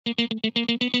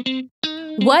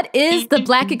What is the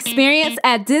Black experience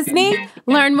at Disney?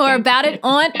 Learn more about it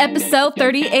on episode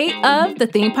 38 of the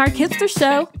Theme Park Hipster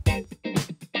Show.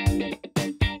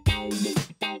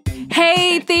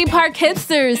 Hey, Theme Park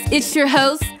Hipsters! It's your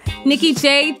host,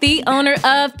 NikkyJ, the owner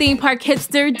of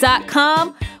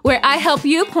ThemeParkHipster.com, where I help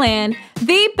you plan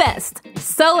the best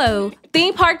solo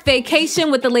theme park vacation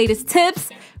with the latest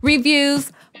tips,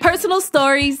 reviews, personal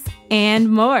stories, and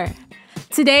more.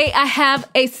 Today, I have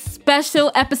a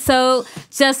special episode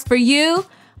just for you.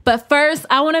 But first,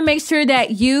 I want to make sure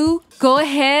that you go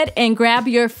ahead and grab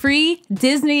your free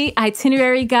Disney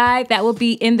itinerary guide that will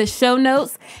be in the show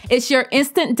notes. It's your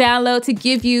instant download to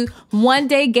give you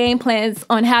one-day game plans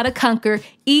on how to conquer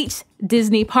each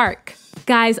Disney park.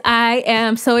 Guys, I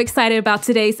am so excited about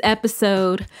today's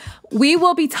episode. We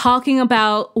will be talking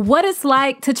about what it's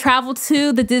like to travel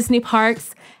to the Disney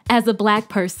parks as a Black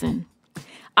person.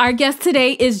 Our guest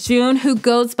today is June, who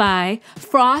goes by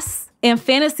Frost and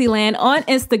Fantasyland on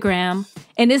Instagram,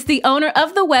 and is the owner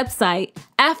of the website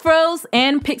Afros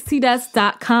and Pixie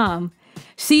Dust.com.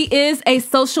 She is a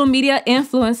social media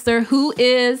influencer who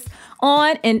is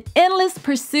on an endless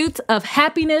pursuit of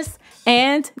happiness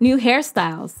and new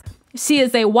hairstyles. She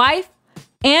is a wife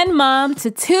and mom to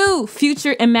 2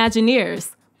 future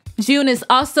Imagineers. June is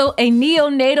also a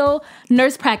neonatal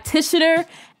nurse practitioner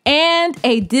and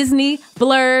a Disney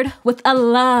blurred with a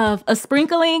love of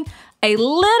sprinkling a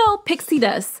little pixie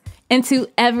dust into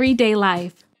everyday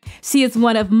life. She is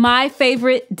one of my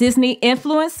favorite Disney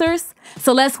influencers.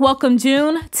 So let's welcome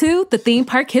June to the Theme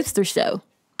Park Hipster Show.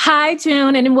 Hi,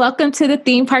 June, and welcome to the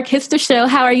Theme Park Hipster Show.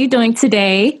 How are you doing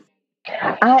today?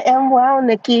 I am well,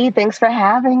 Nikki. Thanks for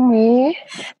having me.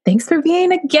 Thanks for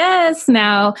being a guest.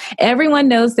 Now, everyone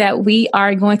knows that we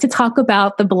are going to talk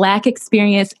about the Black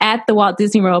experience at the Walt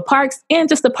Disney World parks and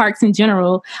just the parks in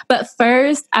general. But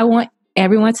first, I want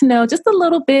everyone to know just a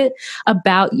little bit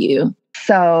about you.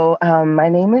 So my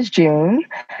name is June.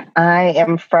 I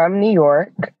am from New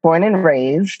York, born and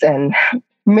raised, and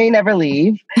may never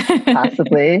leave,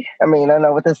 possibly. I mean, I don't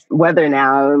know with this weather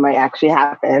now, it might actually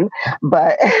happen.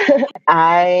 But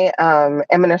I am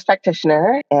a nurse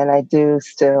practitioner, and I do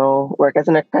still work as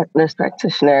a nurse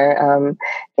practitioner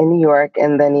in New York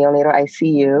in the neonatal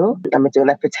ICU. I've been doing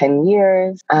that for 10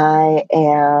 years. I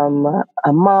am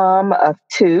a mom of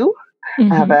 2.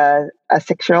 I have a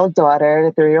 6-year-old daughter and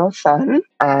a 3-year-old son.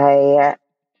 I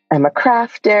am a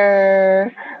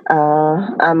crafter.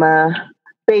 I'm a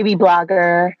baby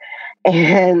blogger,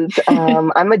 and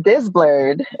I'm a Diz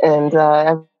blurred. And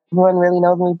everyone really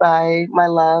knows me by my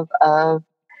love of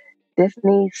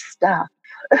Disney stuff.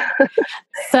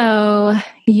 So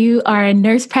you are a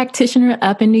nurse practitioner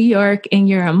up in New York, and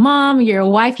you're a mom, you're a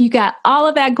wife, you got all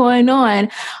of that going on.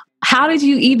 How did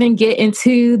you even get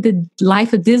into the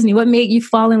life of Disney? What made you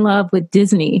fall in love with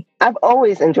Disney? I've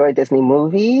always enjoyed Disney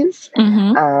movies.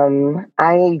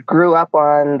 I grew up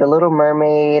on The Little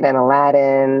Mermaid and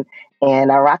Aladdin,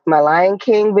 and I rocked my Lion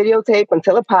King videotape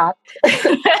until it popped.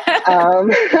 That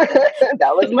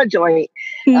was my joint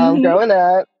growing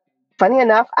up. Funny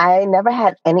enough, I never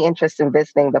had any interest in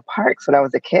visiting the parks when I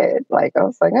was a kid. Like, I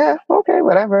was like, okay,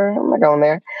 whatever. I'm not going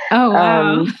there. Oh,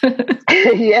 wow.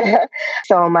 Yeah.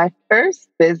 So my first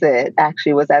visit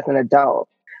actually was as an adult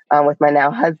with my now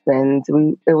husband.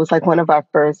 It was like one of our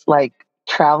first like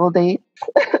travel dates.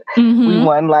 We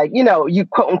won you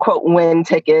quote unquote win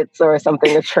tickets or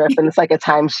something, a trip, and it's like a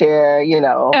timeshare,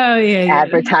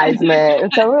 advertisement.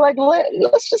 And so we're like,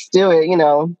 let's just do it,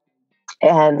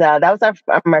 And that was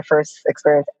my first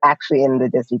experience actually in the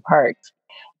Disney parks,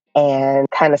 and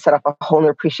kind of set off a whole new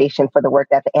appreciation for the work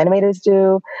that the animators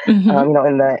do, in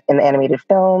the animated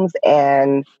films,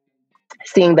 and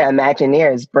seeing the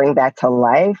Imagineers bring that to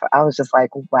life. I was just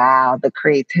like, wow, the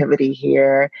creativity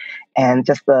here and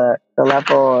just the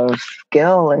level of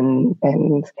skill. And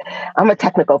I'm a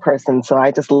technical person, so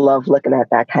I just love looking at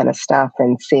that kind of stuff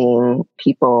and seeing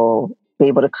people be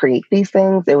able to create these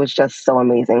things. It was just so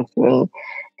amazing to me.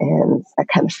 And I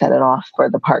kind of set it off for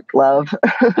the park love.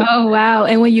 Oh, wow.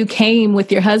 And when you came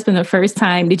with your husband the first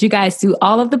time, did you guys do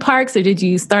all of the parks, or did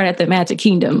you start at the Magic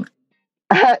Kingdom?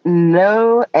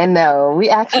 No and no. We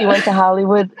actually went to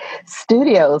Hollywood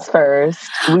Studios first.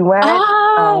 We went.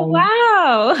 Oh,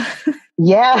 wow.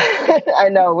 Yeah, I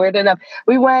know. Weird enough.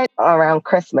 We went around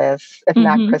Christmas, if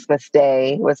not Christmas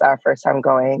Day was our first time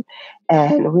going.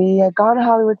 And we had gone to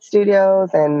Hollywood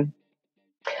Studios, and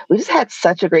we just had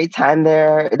such a great time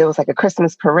there. There was like a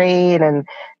Christmas parade, and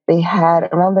they had,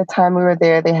 around the time we were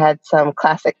there, they had some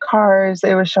classic cars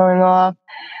they were showing off.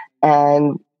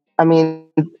 And I mean,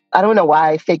 I don't know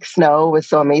why fake snow was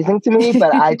so amazing to me,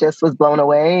 but I just was blown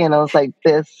away. And I was like,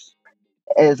 this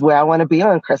is where I want to be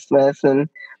on Christmas. And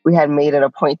we had made it a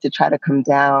point to try to come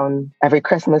down every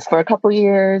Christmas for a couple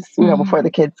years, before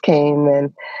the kids came.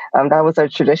 And that was our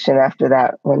tradition after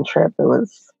that one trip. It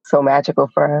was so magical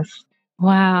for us.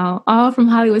 Wow. All from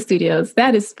Hollywood Studios.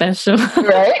 That is special.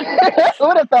 Right? Who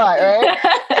would have thought, right?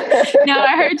 Now,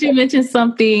 I heard you mention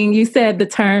something. You said the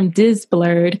term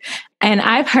Disblurred, and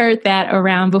I've heard that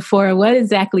around before. What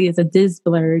exactly is a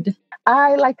Disblurred?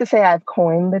 I like to say I've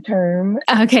coined the term.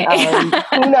 Okay.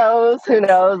 Who knows? Who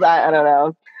knows? I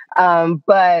don't know.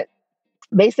 But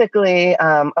basically,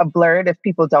 a blurred, if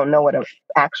people don't know what an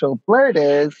actual blurred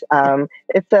is,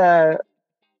 it's a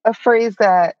phrase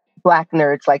that Black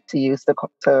nerds like to use to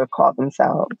call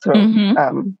themselves, or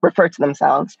refer to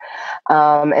themselves.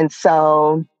 And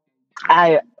so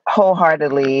I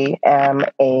wholeheartedly am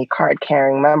a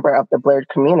card-carrying member of the blurred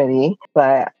community.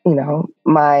 But,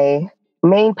 my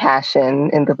main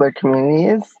passion in the blurred community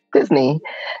is Disney.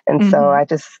 And so I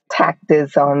just tacked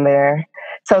Diz on there.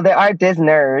 So there are Diz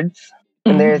nerds,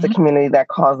 and there is a community that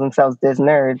calls themselves Diz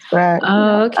nerds. But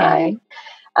I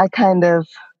kind of,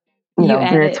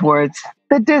 veer towards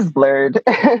the Disblurred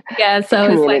so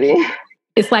community.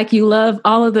 It's like you love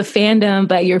all of the fandom,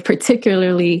 but you're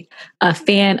particularly a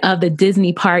fan of the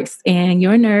Disney parks, and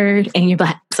you're a nerd and you're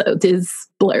Black, so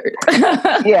Disblurred.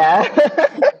 Yeah.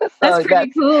 That's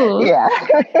pretty cool. Yeah.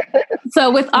 So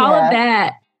with all of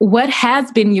that, what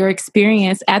has been your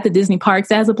experience at the Disney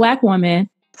parks as a Black woman?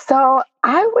 So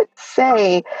I would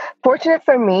say, fortunate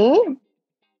for me,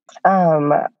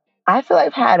 I feel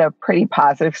I've had a pretty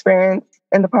positive experience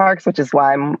in the parks, which is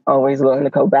why I'm always willing to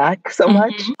go back so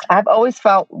much. I've always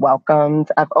felt welcomed.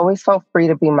 I've always felt free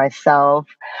to be myself.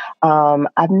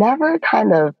 I've never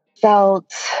kind of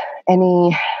felt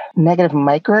any negative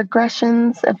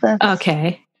microaggressions, if that's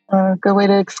a good way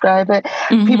to describe it.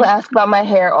 People ask about my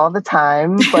hair all the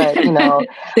time, but,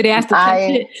 Did they ask to touch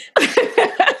it?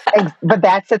 But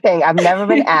that's the thing. I've never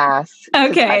been asked to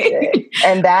touch it.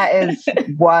 And that is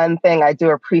one thing I do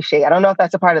appreciate. I don't know if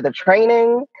that's a part of the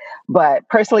training, but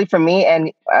personally for me,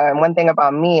 and one thing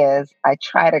about me is I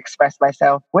try to express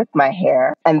myself with my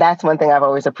hair. And that's one thing I've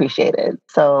always appreciated.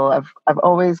 So I've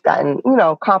always gotten,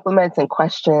 compliments and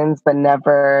questions, but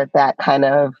never that kind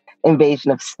of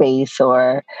invasion of space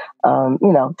or,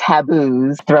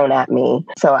 taboos thrown at me.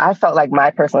 So I felt like my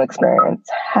personal experience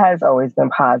has always been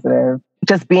positive.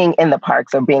 Just being in the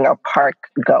parks or being a park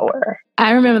goer.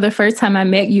 I remember the first time I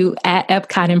met you at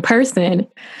Epcot in person,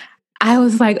 I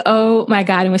was like, oh my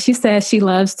God. And when she says she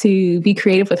loves to be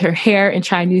creative with her hair and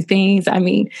try new things, I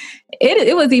mean,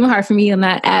 it was even hard for me to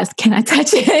not ask, can I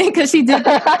touch it? Because she did.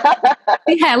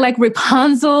 She had like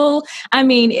Rapunzel. I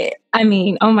mean,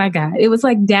 oh my God. It was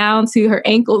like down to her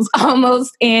ankles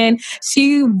almost. And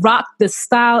she rocked the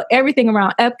style, everything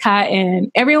around Epcot,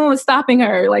 and everyone was stopping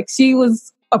her. Like she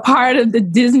was a part of the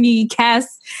Disney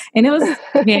cast. And it was,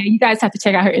 man, you guys have to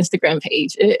check out her Instagram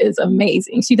page. It is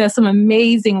amazing. She does some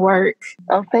amazing work.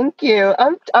 Oh, thank you.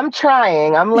 I'm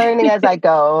trying. I'm learning as I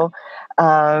go.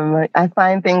 I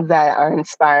find things that are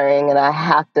inspiring and I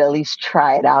have to at least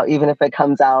try it out, even if it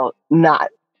comes out not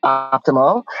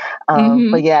optimal.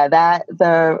 But yeah,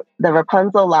 the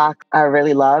Rapunzel locks I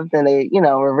really loved, and they,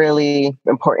 were really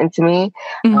important to me.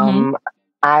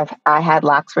 I had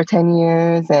locks for 10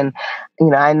 years, and,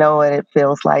 I know what it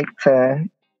feels like to,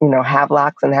 have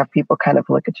locks and have people kind of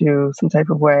look at you some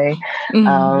type of way.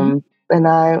 And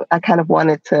I kind of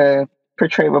wanted to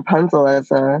portray Rapunzel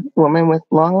as a woman with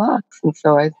long locks. And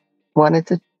so I wanted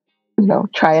to,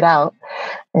 try it out.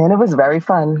 And it was very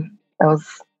fun. That was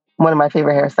one of my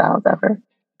favorite hairstyles ever.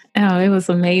 Oh, it was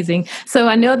amazing. So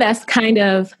I know that's kind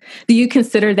of, do you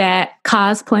consider that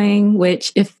cosplaying,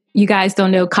 which if you guys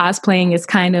don't know, cosplaying is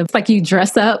kind of like you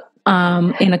dress up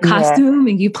in a costume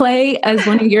and you play as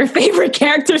one of your favorite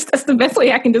characters. That's the best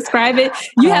way I can describe it.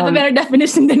 You have a better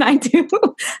definition than I do.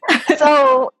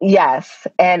 So yes.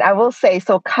 And I will say,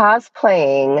 so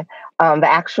cosplaying, the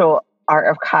actual art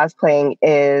of cosplaying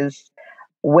is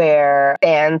where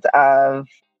fans of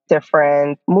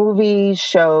different movies,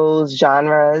 shows,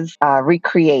 genres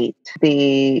recreate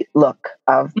the look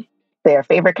of their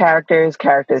favorite characters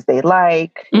they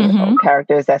like,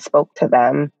 characters that spoke to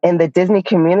them. In the Disney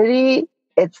community,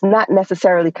 it's not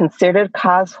necessarily considered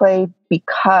cosplay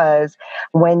because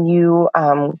when you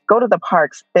go to the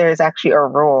parks, there's actually a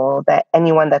rule that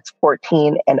anyone that's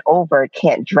 14 and over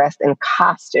can't dress in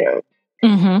costume.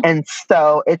 And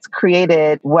so it's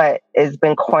created what has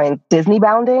been coined Disney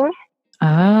bounding.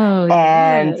 Oh,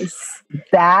 and yes.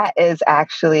 That is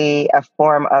actually a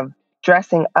form of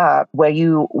dressing up where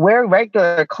you wear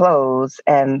regular clothes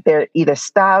and they're either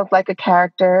styled like a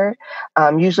character,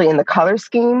 usually in the color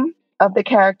scheme of the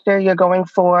character you're going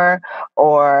for,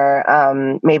 or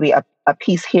maybe a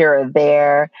piece here or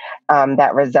there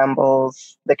that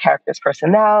resembles the character's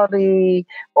personality,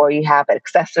 or you have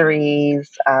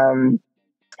accessories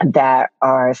that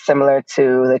are similar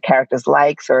to the character's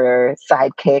likes or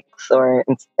sidekicks or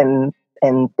and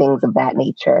things of that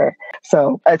nature.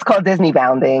 So it's called Disney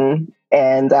bounding.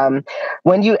 And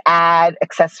when you add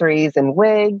accessories and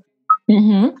wigs,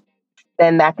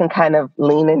 then that can kind of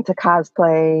lean into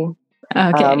cosplay.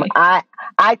 Okay.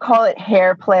 I call it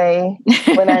hair play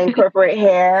when I incorporate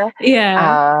hair.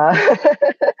 Yeah.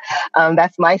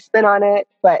 That's my spin on it.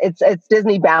 But it's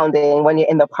Disney bounding when you're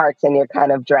in the parks and you're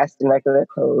kind of dressed in regular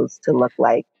clothes to look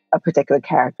like a particular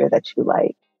character that you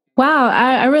like. Wow,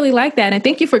 I really like that. And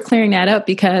thank you for clearing that up,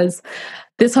 because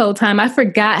this whole time I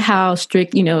forgot how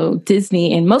strict,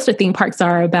 Disney and most of the theme parks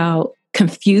are about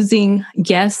confusing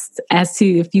guests as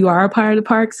to if you are a part of the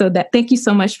park. So thank you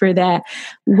so much for that.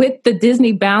 With the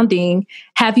Disney bounding,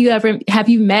 have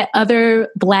you met other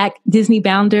Black Disney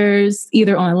bounders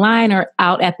either online or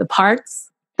out at the parks?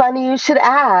 Funny you should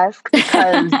ask,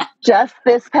 because just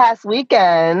this past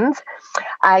weekend,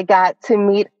 I got to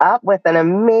meet up with an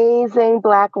amazing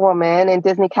Black woman in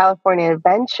Disney California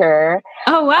Adventure.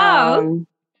 Oh, wow.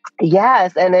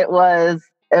 Yes, and it was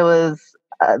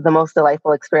the most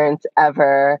delightful experience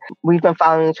ever. We've been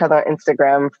following each other on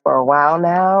Instagram for a while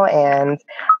now, and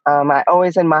I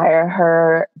always admire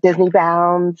her Disney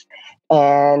bounds.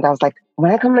 And I was like,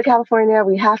 when I come to California,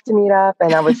 we have to meet up.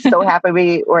 And I was so happy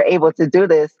we were able to do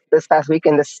this past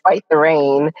weekend despite the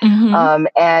rain.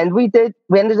 And we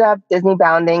ended up Disney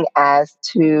bounding as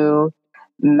two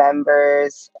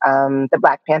members, the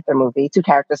Black Panther movie, two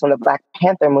characters from the Black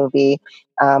Panther movie.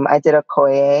 I did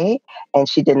Okoye and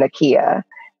she did Nakia.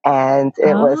 And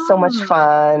it was so much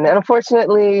fun. And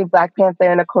unfortunately, Black Panther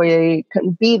and Okoye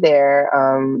couldn't be there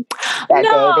that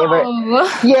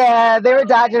day. They were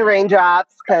dodging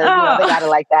raindrops because they got it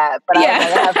like that. But I was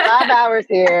like, I have 5 hours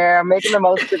here. I'm making the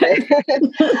most of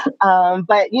it.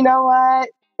 But you know what?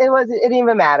 It didn't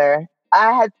even matter.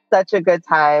 I had such a good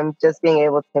time just being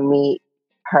able to meet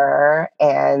her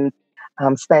and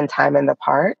spend time in the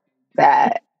park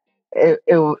that it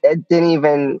didn't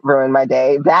even ruin my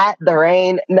day. The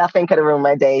rain, nothing could have ruined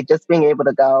my day. Just being able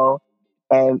to go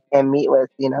and meet with,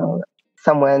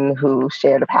 someone who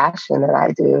shared a passion that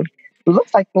I do, who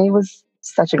looks like me, was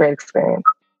such a great experience.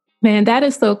 Man, that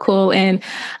is so cool. And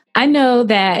I know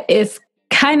that it's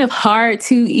kind of hard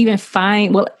to even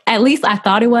find, well, at least I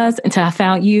thought it was until I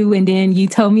found you. And then you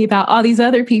told me about all these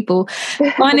other people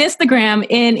on Instagram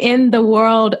and in the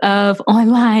world of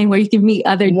online where you can meet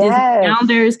other Disney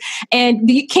founders. And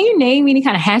can you name any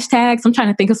kind of hashtags? I'm trying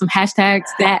to think of some hashtags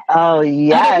that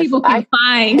other people can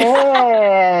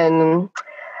find.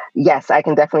 Yes, I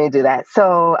can definitely do that.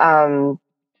 So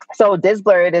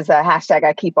Disblurred is a hashtag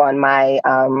I keep on my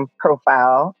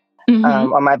profile,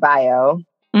 on my bio.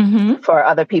 For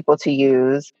other people to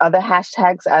use. Other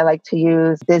hashtags I like to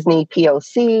use: Disney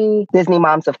POC, Disney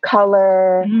Moms of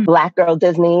Color, Black Girl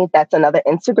Disney. That's another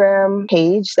Instagram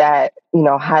page that,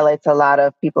 highlights a lot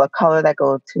of people of color that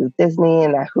go to Disney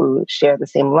and who share the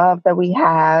same love that we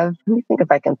have. Let me think if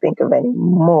I can think of any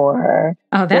more.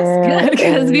 Oh, that's good,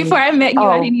 because before I met you,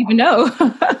 I didn't even know.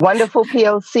 Wonderful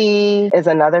POC is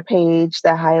another page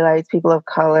that highlights people of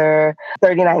color.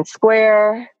 39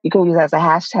 Square, you can use as a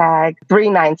hashtag.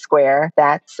 39 Square,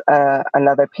 that's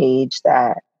another page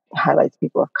that highlights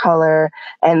people of color.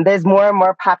 And there's more and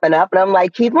more popping up. And I'm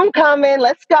like, keep them coming.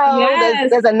 Let's go. Yes.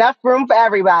 There's enough room for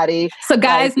everybody. So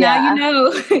guys, now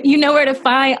you know where to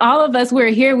find all of us. We're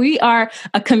here. We are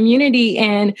a community,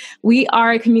 and we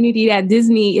are a community that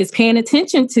Disney is paying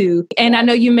attention to. And I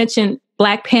know you mentioned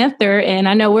Black Panther, and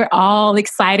I know we're all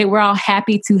excited. We're all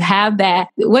happy to have that.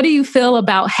 What do you feel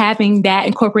about having that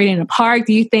incorporated in a park?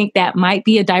 Do you think that might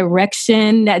be a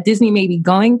direction that Disney may be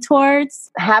going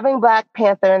towards? Having Black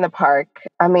Panther in the park,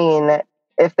 I mean,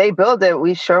 if they build it,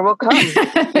 we sure will come,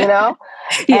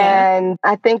 Yeah. And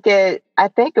I think it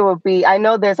would be, I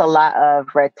know there's a lot of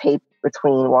red tape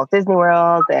between Walt Disney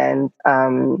World and,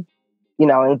 and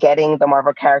getting the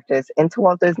Marvel characters into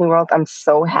Walt Disney World. I'm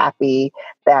so happy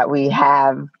that we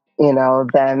have,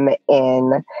 them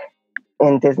in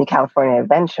Disney California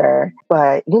Adventure.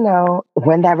 But,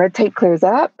 when that red tape clears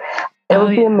up, it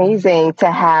would be amazing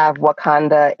to have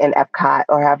Wakanda in Epcot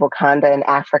or have Wakanda in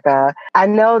Africa. I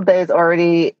know there's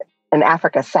already an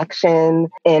Africa section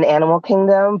in Animal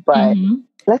Kingdom, but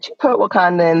let you put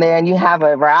Wakanda in there and you have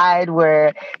a ride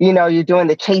where, you're doing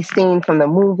the chase scene from the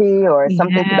movie or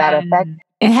something to that effect.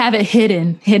 And have it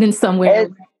hidden somewhere.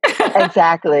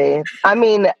 Exactly. I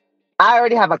mean, I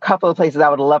already have a couple of places I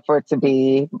would love for it to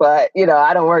be, but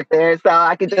I don't work there, so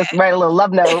I could just write a little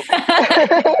love note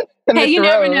to Hey, you Mr.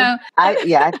 never Rose. know.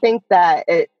 I think that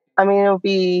it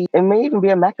may even be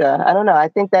a mecca. I don't know. I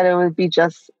think that it would be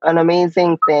just an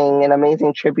amazing thing, an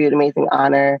amazing tribute, amazing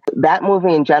honor. That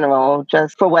movie in general,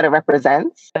 just for what it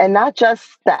represents, and not just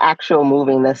the actual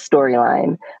movie, the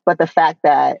storyline, but the fact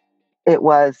that it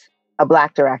was a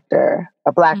Black director,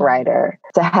 a Black writer,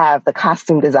 to have the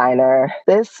costume designer.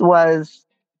 This was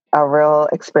a real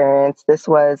experience. This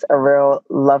was a real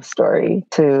love story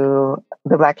to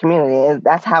the Black community. And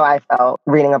that's how I felt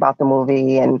reading about the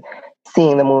movie and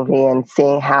seeing the movie and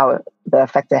seeing how the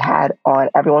effect it had on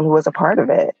everyone who was a part of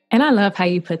it. And I love how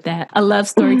you put that, a love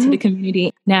story to the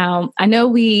community. Now, I know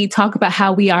we talk about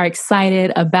how we are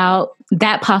excited about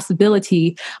that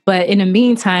possibility, but in the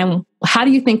meantime, how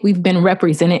do you think we've been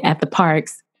represented at the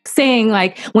parks? Saying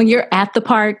like, when you're at the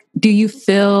park, do you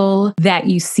feel that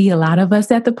you see a lot of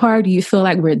us at the park? Do you feel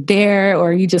like we're there,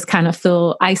 or you just kind of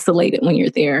feel isolated when you're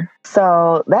there?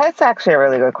 So that's actually a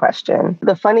really good question.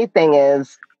 The funny thing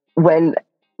is, when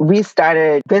we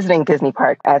started visiting Disney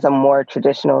Park as a more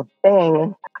traditional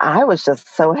thing, I was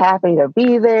just so happy to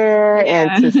be there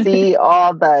and to see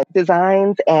all the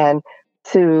designs and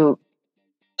to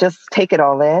just take it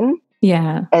all in.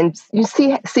 Yeah. And you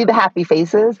see the happy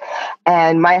faces.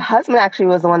 And my husband actually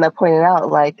was the one that pointed out,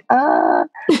 like, kind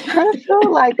of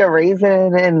feel like a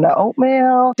raisin in the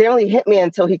oatmeal. Didn't really hit me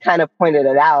until he kind of pointed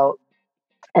it out.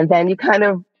 And then you kind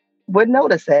of would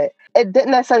notice it. It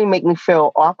didn't necessarily make me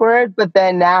feel awkward, but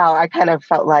then now I kind of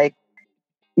felt like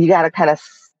you got to kind of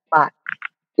spot,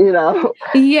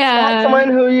 spot someone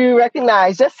who you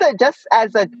recognize, just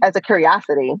as a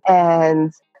curiosity.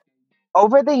 And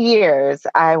over the years,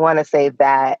 I want to say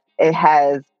that it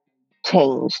has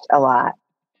changed a lot.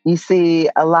 You see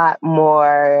a lot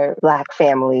more Black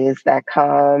families that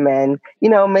come and,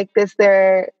 make this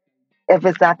their, if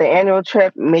it's not their annual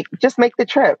trip, make the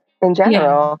trip in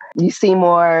general. Yeah. You see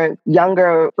more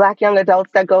Black young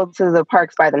adults that go to the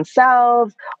parks by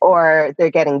themselves, or they're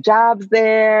getting jobs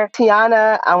there.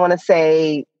 Tiana, I want to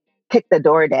say, kicked the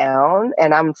door down,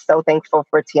 and I'm so thankful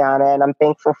for Tiana, and I'm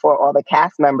thankful for all the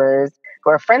cast members who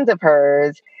are friends of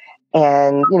hers,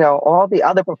 and all the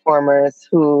other performers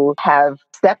who have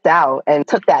stepped out and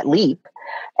took that leap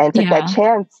and took that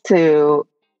chance to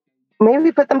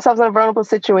maybe put themselves in a vulnerable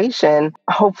situation,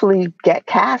 hopefully get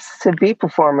cast to be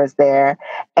performers there.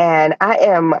 And I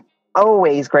am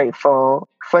always grateful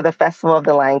for the Festival of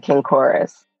the Lion King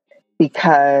chorus,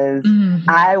 because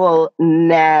I will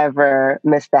never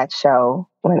miss that show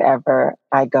whenever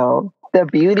I go. The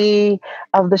beauty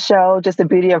of the show, just the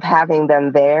beauty of having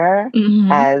them there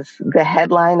as the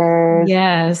headliners.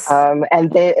 Yes.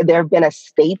 And they've been a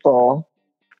staple.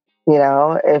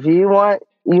 If you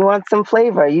want some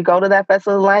flavor, you go to that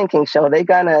Festival of the Lion King show. They're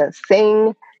gonna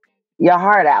sing your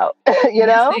heart out,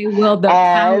 Yes, they will.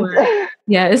 Power.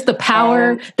 Yeah, it's the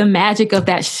power, the magic of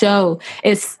that show.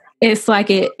 It's like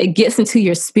it gets into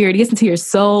your spirit, it gets into your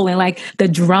soul, and like the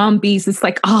drum beats, it's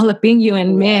like all up in you.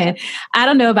 And man, I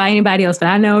don't know about anybody else, but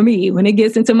I know me, when it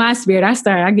gets into my spirit, I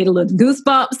get a little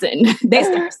goosebumps, and they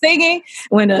start singing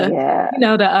when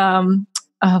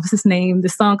what's his name? The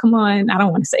song, come on, I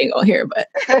don't want to sing on here, but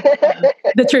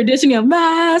the tradition of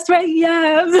Mas Reyes.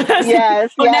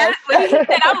 Yes. When he hit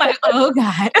that, I'm like, oh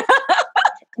God.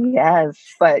 Yes,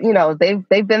 but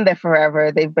they've been there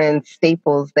forever. They've been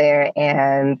staples there,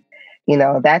 and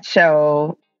that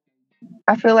show.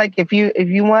 I feel like if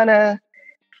you want to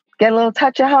get a little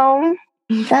touch at home,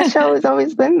 that show has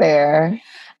always been there,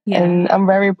 and I'm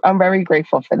very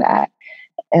grateful for that.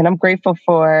 And I'm grateful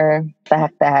for the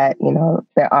fact that,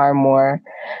 there are more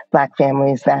Black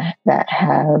families that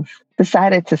have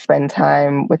decided to spend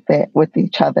time with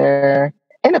each other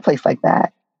in a place like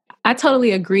that. I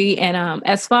totally agree. And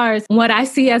as far as what I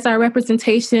see as our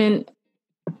representation,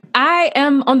 I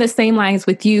am on the same lines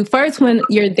with you. First, when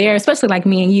you're there, especially like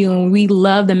me and you, and we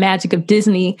love the magic of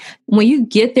Disney, when you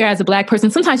get there as a Black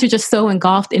person, sometimes you're just so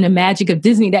engulfed in the magic of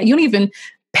Disney that you don't even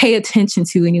pay attention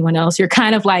to anyone else. You're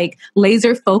kind of like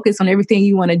laser focused on everything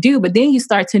you want to do. But then you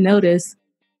start to notice,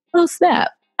 oh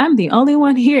snap, I'm the only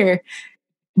one here.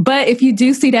 But if you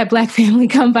do see that Black family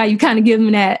come by, you kind of give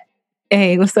them that,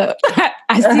 hey, what's up?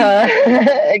 I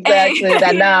see. Exactly.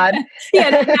 That nod.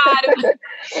 That nod.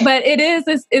 But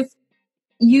it's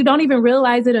you don't even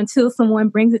realize it until someone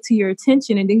brings it to your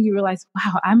attention. And then you realize,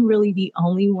 wow, I'm really the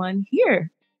only one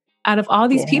here. Out of all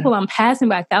these people, I'm passing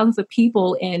by thousands of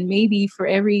people, and maybe for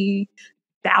every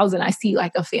 1,000, I see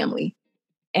like a family.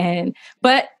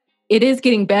 But it is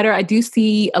getting better. I do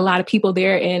see a lot of people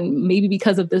there, and maybe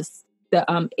because of this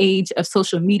the age of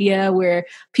social media where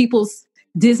people's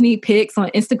Disney pics on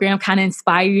Instagram kind of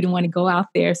inspire you to want to go out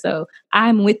there. So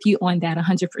I'm with you on that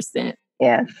 100%.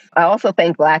 Yes. I also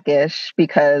thank Blackish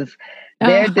because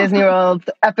their Disney World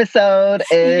episode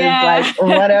is like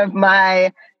one of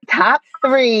my top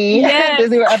 3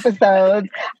 Disney World episodes.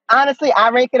 Honestly, I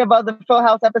rank it above the Full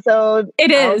House episode.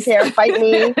 It is. I don't care, fight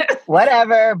me,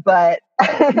 whatever. But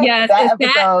that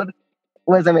episode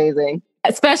was amazing.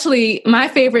 Especially my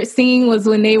favorite scene was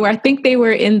when I think they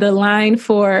were in the line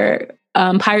for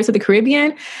Pirates of the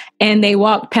Caribbean, and they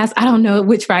walked past, I don't know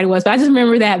which ride it was, but I just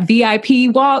remember that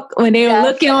VIP walk when they were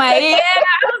looking like, I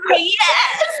was like,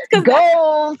 yes!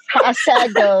 Goals,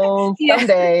 hashtag goals,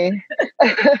 someday.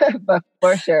 But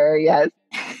for sure, yes,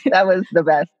 that was the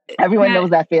best. Everyone knows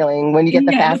that feeling when you get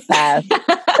the fast pass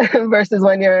versus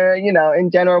when you're, in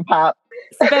general pop.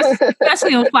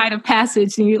 Especially on Flight of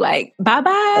Passage, and you're like,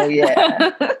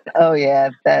 bye-bye. Oh, yeah.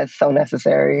 That's so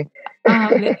necessary.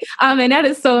 And that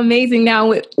is so amazing.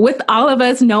 Now, with all of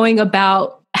us knowing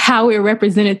about how we're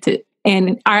represented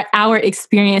and our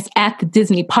experience at the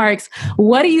Disney parks,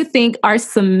 what do you think are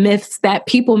some myths that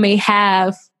people may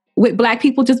have with Black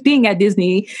people just being at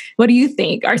Disney? What do you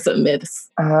think are some myths?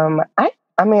 I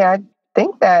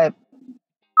think that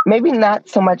maybe not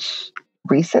so much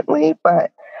recently,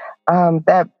 but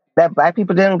that Black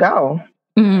people didn't go.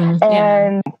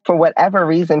 And for whatever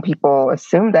reason, people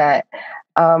assume that.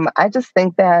 I just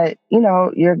think that,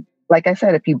 you're, like I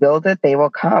said, if you build it, they will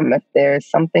come. If there's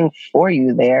something for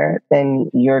you there, then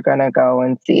you're going to go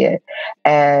and see it.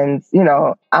 And,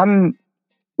 I'm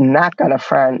not going to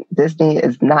front. Disney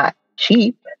is not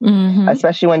cheap,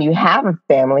 especially when you have a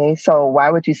family. So why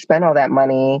would you spend all that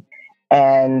money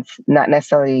and not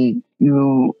necessarily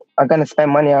you are going to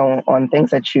spend money on things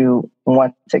that you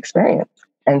want to experience?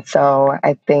 And so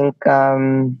I think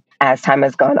as time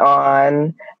has gone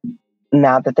on,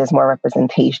 now that there's more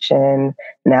representation,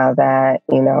 now that,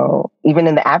 even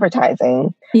in the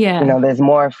advertising, there's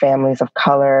more families of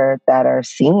color that are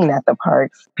seen at the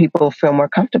parks, people feel more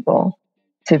comfortable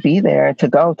to be there, to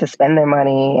go, to spend their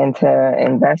money and to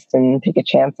invest and take a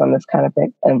chance on this kind of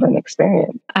an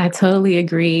experience. I totally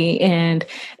agree. And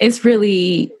it's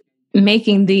really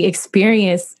making the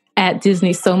experience at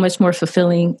Disney so much more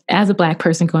fulfilling as a Black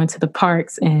person going to the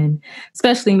parks, and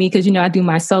especially me, because, I do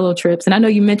my solo trips. And I know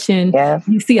you mentioned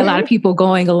you see a lot of people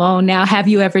going alone now. Have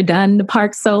you ever done the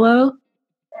park solo?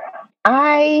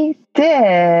 I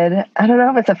did. I don't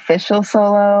know if it's official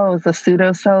solo. It was a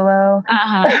pseudo solo.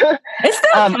 It's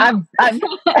still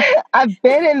I've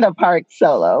been in the park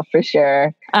solo for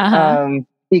sure.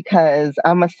 Because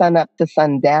I'm a sun up to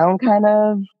sundown kind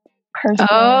of person.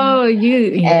 Oh,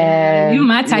 you're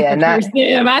my type of person.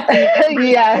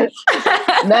 Yes.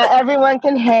 Not everyone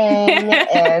can hang.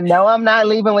 And no, I'm not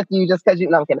leaving with you just because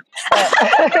no, I'm kidding.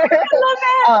 I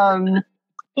love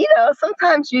that.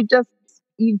 Sometimes you just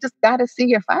got to see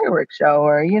your fireworks show,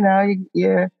 or, you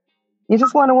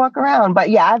just want to walk around. But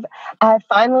yeah, I've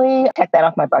finally checked that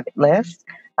off my bucket list.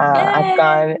 I've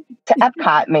gone to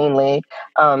Epcot mainly,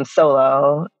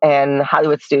 solo, and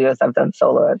Hollywood Studios I've done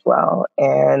solo as well.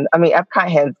 And Epcot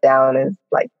hands down is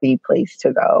like the place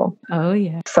to go. Oh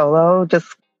yeah. Solo, just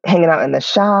hanging out in the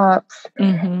shops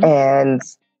and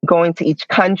going to each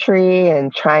country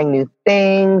and trying new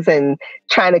things and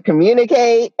trying to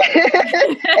communicate.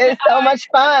 It's so much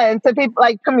fun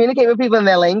to communicate with people in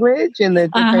their language in the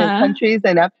different countries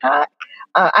in Epcot.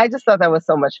 I just thought that was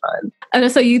so much fun.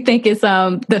 And so you think it's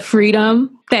the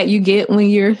freedom that you get when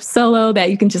you're solo, that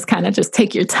you can just kind of just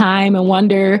take your time and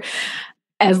wander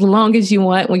as long as you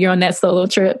want when you're on that solo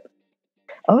trip?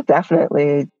 Oh,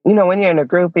 definitely. When you're in a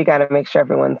group, you got to make sure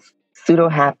everyone's pseudo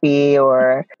happy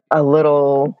or a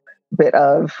little bit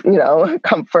of,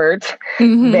 comfort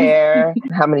there.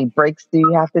 How many breaks do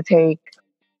you have to take?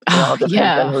 Depends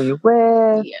on who you're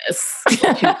with. Yes.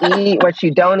 What you eat, what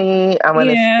you don't eat. I want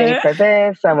to stay for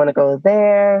this. I want to go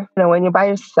there. When you're by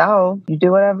yourself, you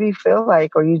do whatever you feel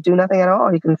like, or you do nothing at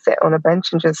all. You can sit on a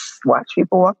bench and just watch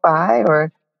people walk by,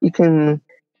 or you can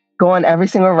go on every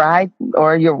single ride,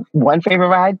 or your one favorite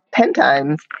ride 10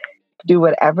 times. Do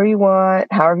whatever you want,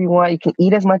 however you want. You can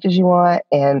eat as much as you want.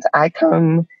 And I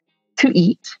come to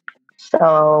eat.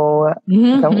 So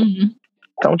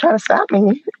don't try to stop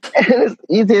me. It's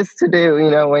easiest to do,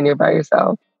 when you're by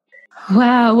yourself.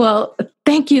 Wow. Well,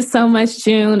 thank you so much,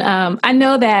 June. I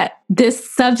know that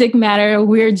this subject matter,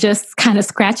 we're just kind of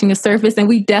scratching the surface, and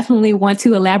we definitely want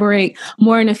to elaborate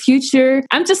more in the future.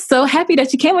 I'm just so happy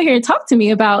that you came over here and talked to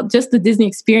me about just the Disney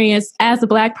experience as a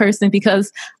Black person,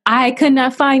 because I could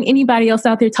not find anybody else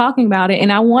out there talking about it.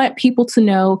 And I want people to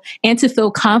know and to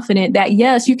feel confident that,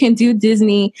 yes, you can do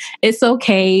Disney. It's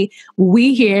okay.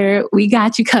 We here, we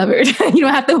got you covered. You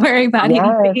don't have to worry about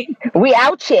anything. We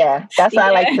out here. That's what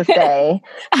I like to say.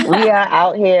 We are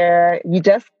out here. You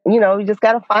just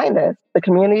got to find us. The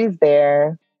community's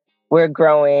there. We're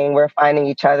growing. We're finding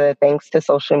each other thanks to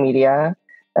social media.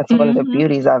 That's one of the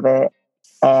beauties of it.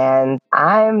 And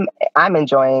I'm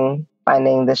enjoying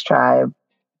finding this tribe.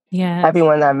 Yeah.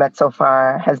 Everyone I've met so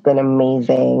far has been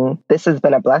amazing. This has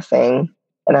been a blessing.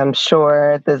 And I'm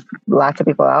sure there's lots of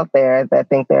people out there that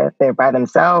think they're by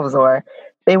themselves, or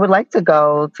they would like to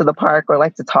go to the park or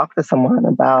like to talk to someone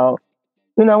about,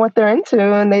 what they're into,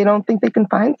 and they don't think they can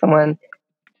find someone.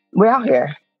 We're out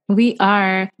here. We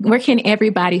are. Where can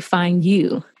everybody find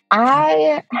you?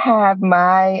 I have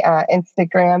my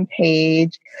Instagram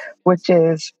page, which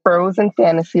is Frozen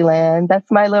Fantasyland.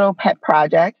 That's my little pet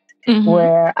project.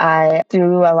 Where I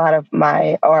do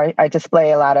I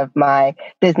display a lot of my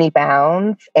Disney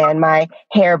bounds and my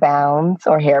hair bounds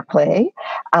or hair play,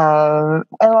 along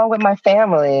with my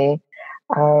family.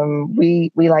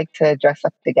 We like to dress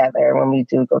up together when we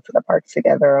do go to the parks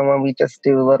together, and when we just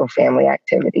do little family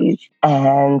activities.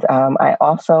 And I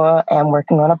also am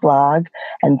working on a blog,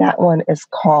 and that one is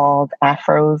called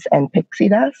Afros and Pixie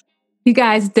Dust. You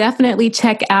guys definitely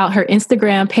check out her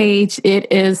Instagram page.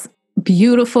 It is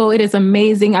beautiful. It is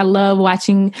amazing. I love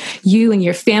watching you and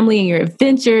your family and your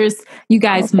adventures. You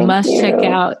guys must check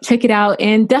it out,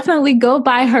 and definitely go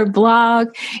by her blog,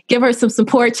 give her some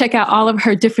support, check out all of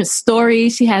her different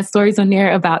stories. She has stories on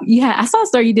there about, I saw a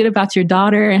story you did about your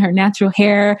daughter and her natural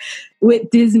hair with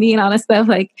Disney and all that stuff.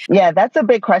 Yeah, that's a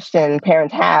big question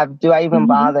parents have. Do I even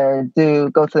bother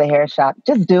to go to the hair shop?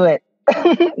 Just do it.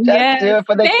 Just do it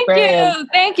for the experience.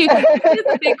 Thank you.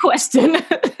 It's a big question.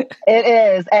 It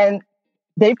is. And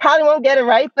they probably won't get it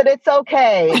right, but it's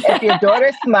okay. If your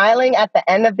daughter's smiling at the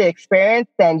end of the experience,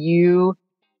 then you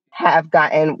have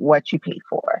gotten what you paid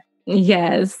for.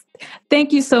 Yes.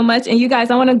 Thank you so much. And you guys,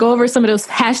 I want to go over some of those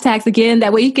hashtags again.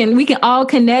 That way we can all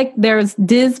connect. There's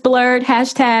DisBlurred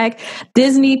hashtag,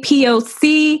 Disney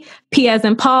POC, P as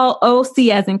in Paul, OC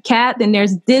as in cat. Then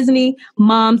there's Disney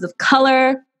Moms of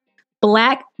Color,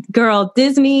 Black Girl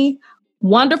Disney,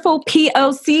 Wonderful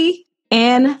POC,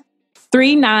 and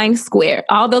 39 Square.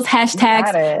 All those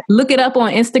hashtags, look it up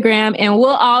on Instagram, and we'll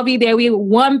all be there. We have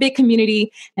one big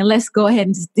community, and let's go ahead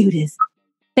and just do this.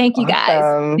 Thank you,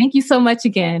 guys. Thank you so much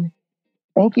again.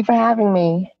 Thank you for having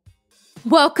me.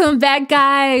 Welcome back,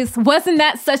 guys. Wasn't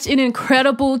that such an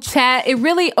incredible chat? It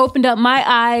really opened up my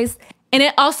eyes, and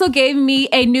it also gave me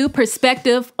a new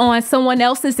perspective on someone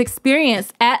else's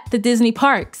experience at the Disney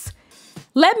parks.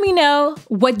 Let me know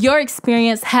what your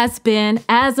experience has been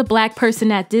as a Black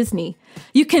person at Disney.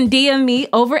 You can DM me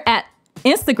over at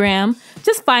Instagram,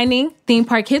 just finding Theme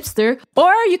Park Hipster,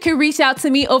 or you can reach out to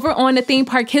me over on the Theme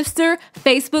Park Hipster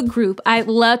Facebook group. I'd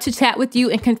love to chat with you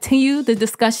and continue the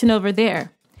discussion over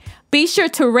there. Be sure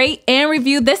to rate and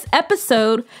review this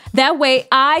episode. That way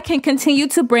I can continue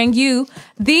to bring you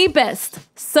the best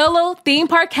solo theme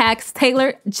park hacks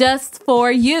tailored just for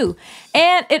you.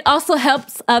 And it also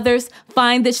helps others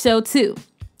find the show too.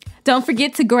 Don't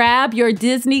forget to grab your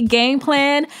Disney game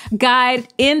plan guide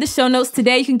in the show notes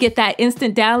today. You can get that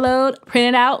instant download,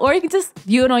 print it out, or you can just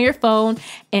view it on your phone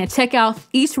and check out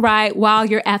each ride while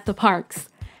you're at the parks.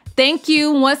 Thank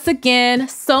you once again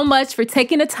so much for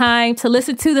taking the time to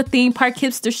listen to the Theme Park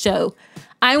Hipster Show.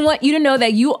 I want you to know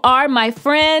that you are my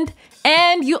friend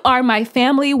and you are my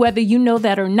family, whether you know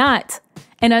that or not.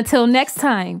 And until next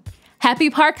time,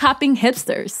 happy park hopping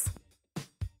hipsters.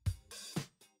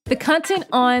 The content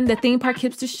on the Theme Park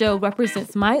Hipster Show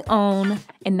represents my own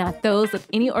and not those of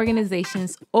any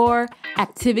organizations or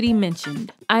activity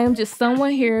mentioned. I am just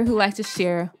someone here who likes to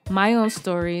share my own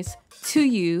stories to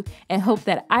you and hope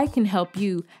that I can help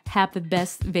you have the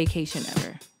best vacation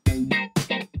ever.